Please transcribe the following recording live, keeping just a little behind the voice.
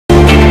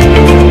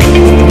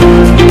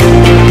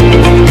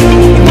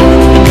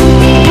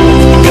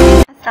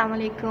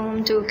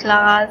Assalamualaikum to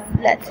class.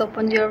 Let's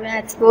open your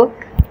maths book.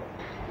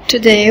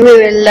 Today we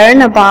will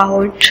learn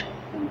about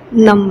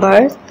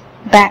numbers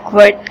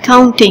backward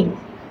counting.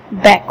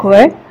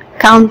 Backward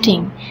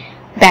counting.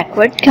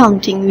 Backward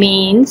counting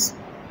means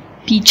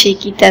पीछे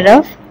की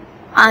तरफ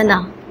आना.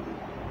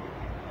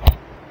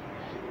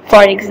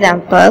 For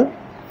example,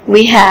 if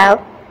we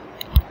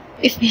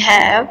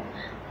have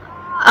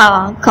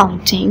a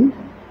counting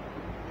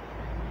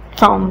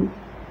from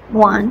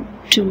 1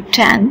 to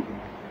 10,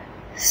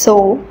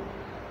 so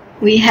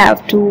we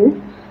have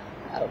to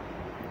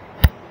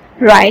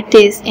write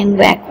this in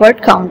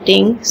backward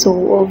counting.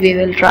 So we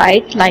will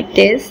write like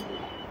this: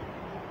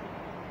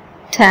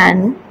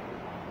 10,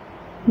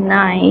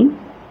 9,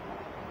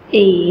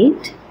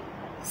 8,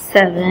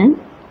 7,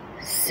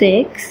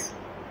 6,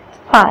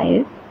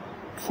 5,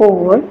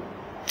 4,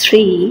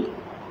 3,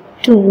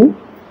 2,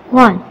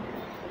 1.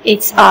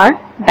 It's our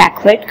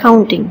backward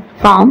counting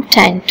from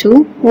 10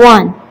 to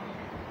 1.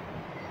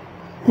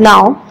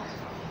 Now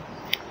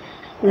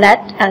let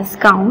us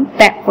count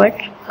backward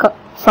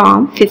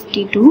from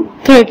 50 to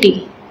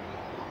 30.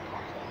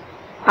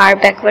 Our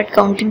backward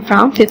counting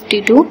from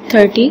 50 to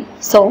 30.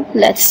 So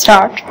let's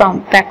start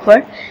from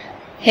backward.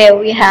 Here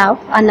we have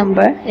a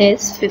number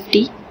is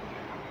 50.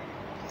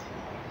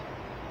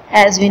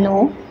 As we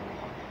know,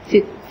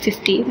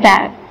 50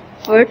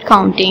 backward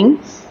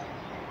counting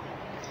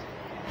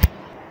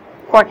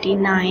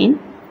 49,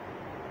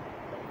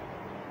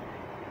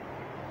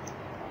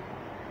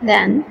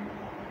 then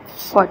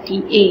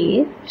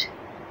 48,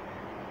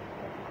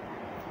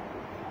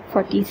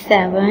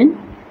 47,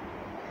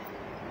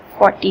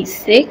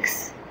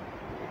 46,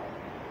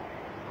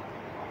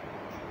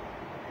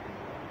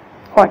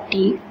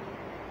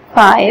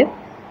 45,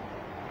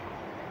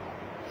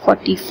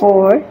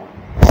 44,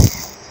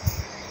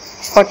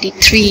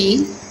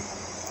 43,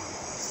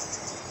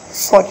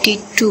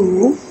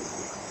 42,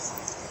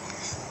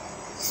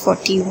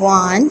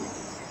 41,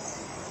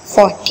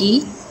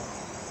 40,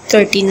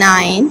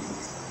 39,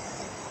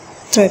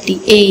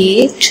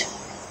 38,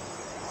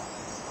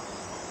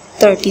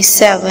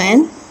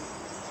 37,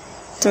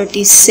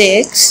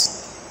 36,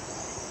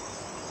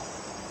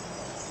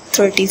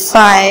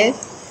 35,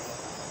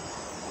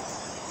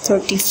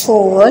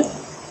 34,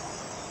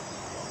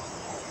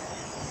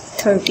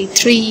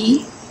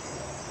 33,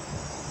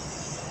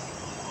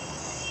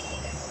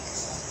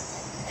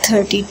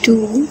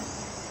 32,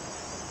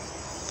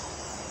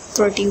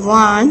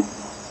 31,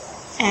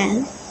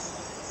 and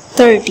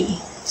 30.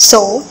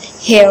 So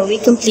here we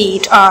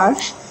complete our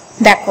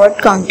backward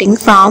counting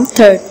from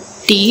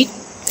 50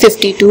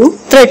 to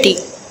 30.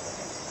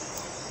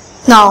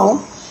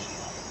 Now,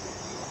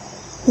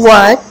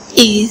 what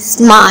is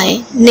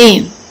my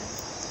name?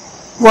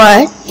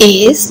 What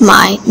is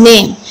my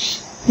name?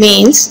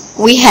 Means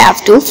we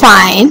have to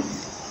find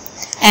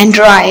and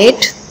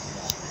write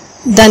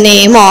the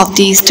name of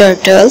these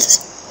turtles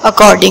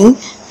according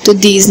to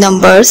these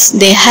numbers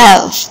they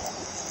have.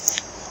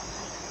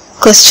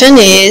 Question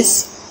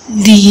is,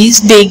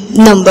 these big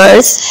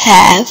numbers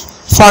have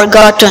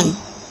forgotten,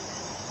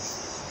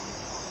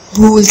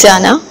 भूल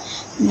जाना,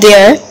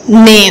 their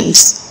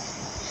names.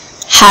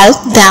 Help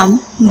them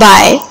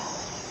by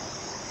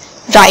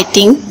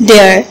writing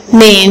their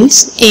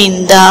names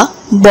in the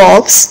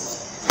box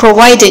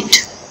provided.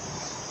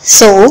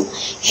 So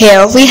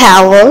here we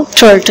have our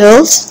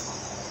turtles.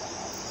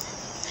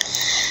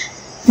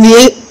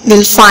 We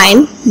will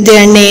find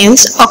their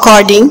names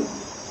according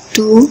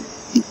to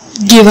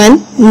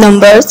given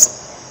numbers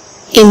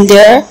in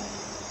their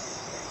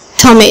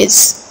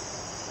tummies.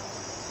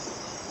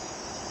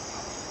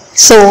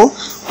 So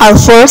our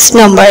first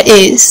number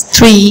is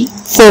 3,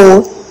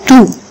 4,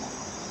 2.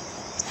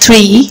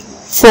 3,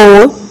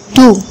 4,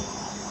 2.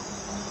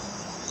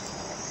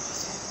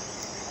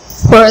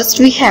 First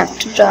we have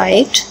to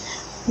write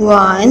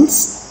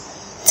ones,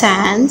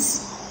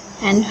 tens,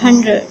 and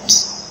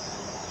hundreds.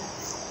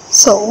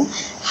 So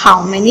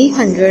how many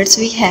hundreds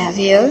we have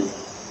here?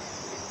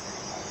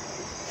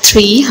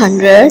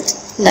 300.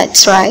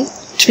 Let's write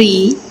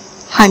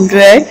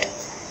 300.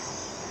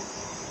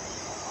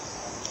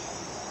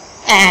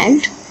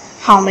 And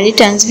how many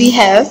tens we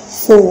have?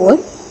 4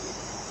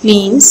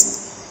 means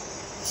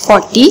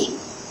 40.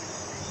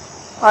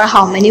 Or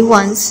how many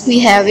ones we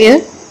have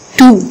here?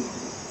 2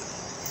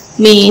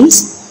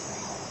 means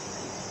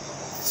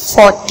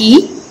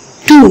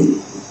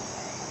 42.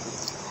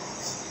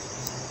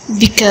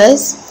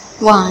 Because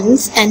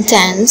ones and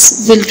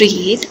tens will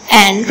read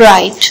and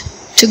write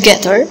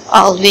together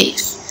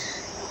always.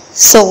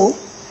 So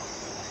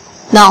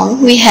now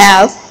we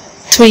have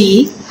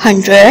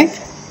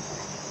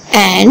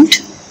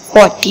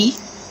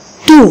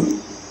 342.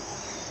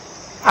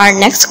 Our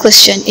next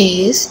question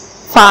is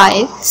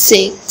 5,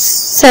 6,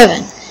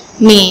 7.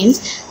 Means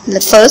the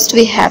first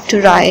we have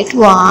to write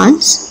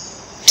ones,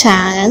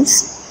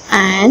 tens,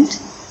 and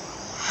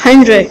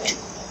 100.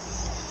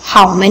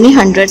 How many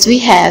hundreds we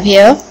have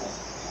here?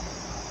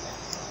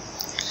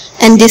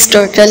 And this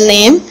turtle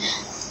name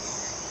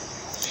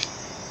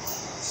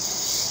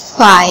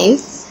 5,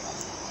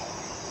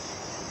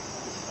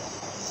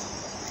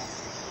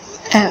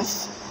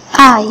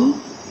 5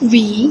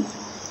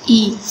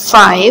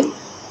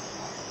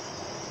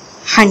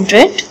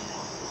 100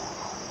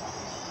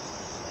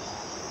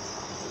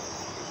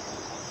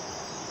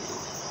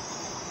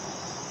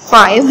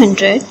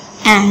 500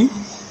 and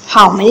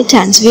how many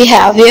tens we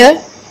have here?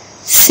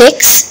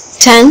 6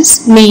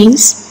 tens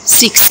means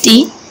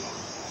 60.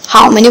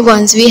 How many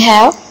ones we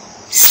have?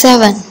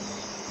 7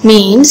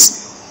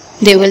 means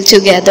they will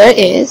together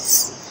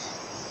is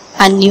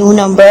a new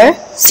number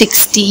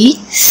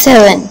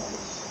 67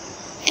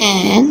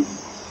 and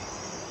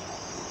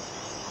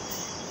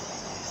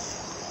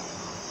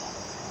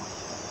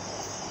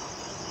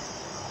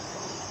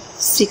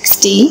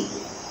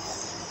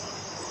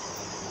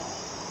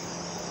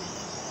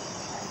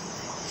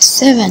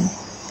 $67.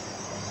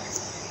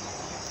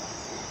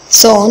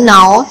 So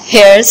now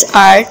here's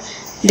our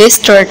this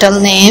turtle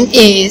name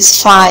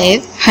is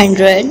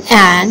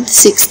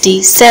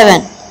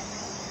 567.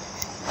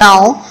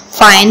 Now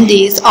find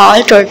these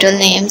all turtle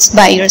names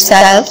by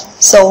yourself.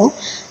 So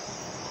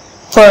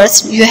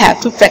first you have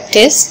to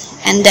practice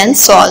and then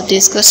solve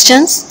these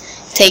questions.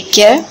 Take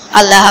care.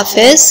 Allah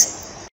Hafiz.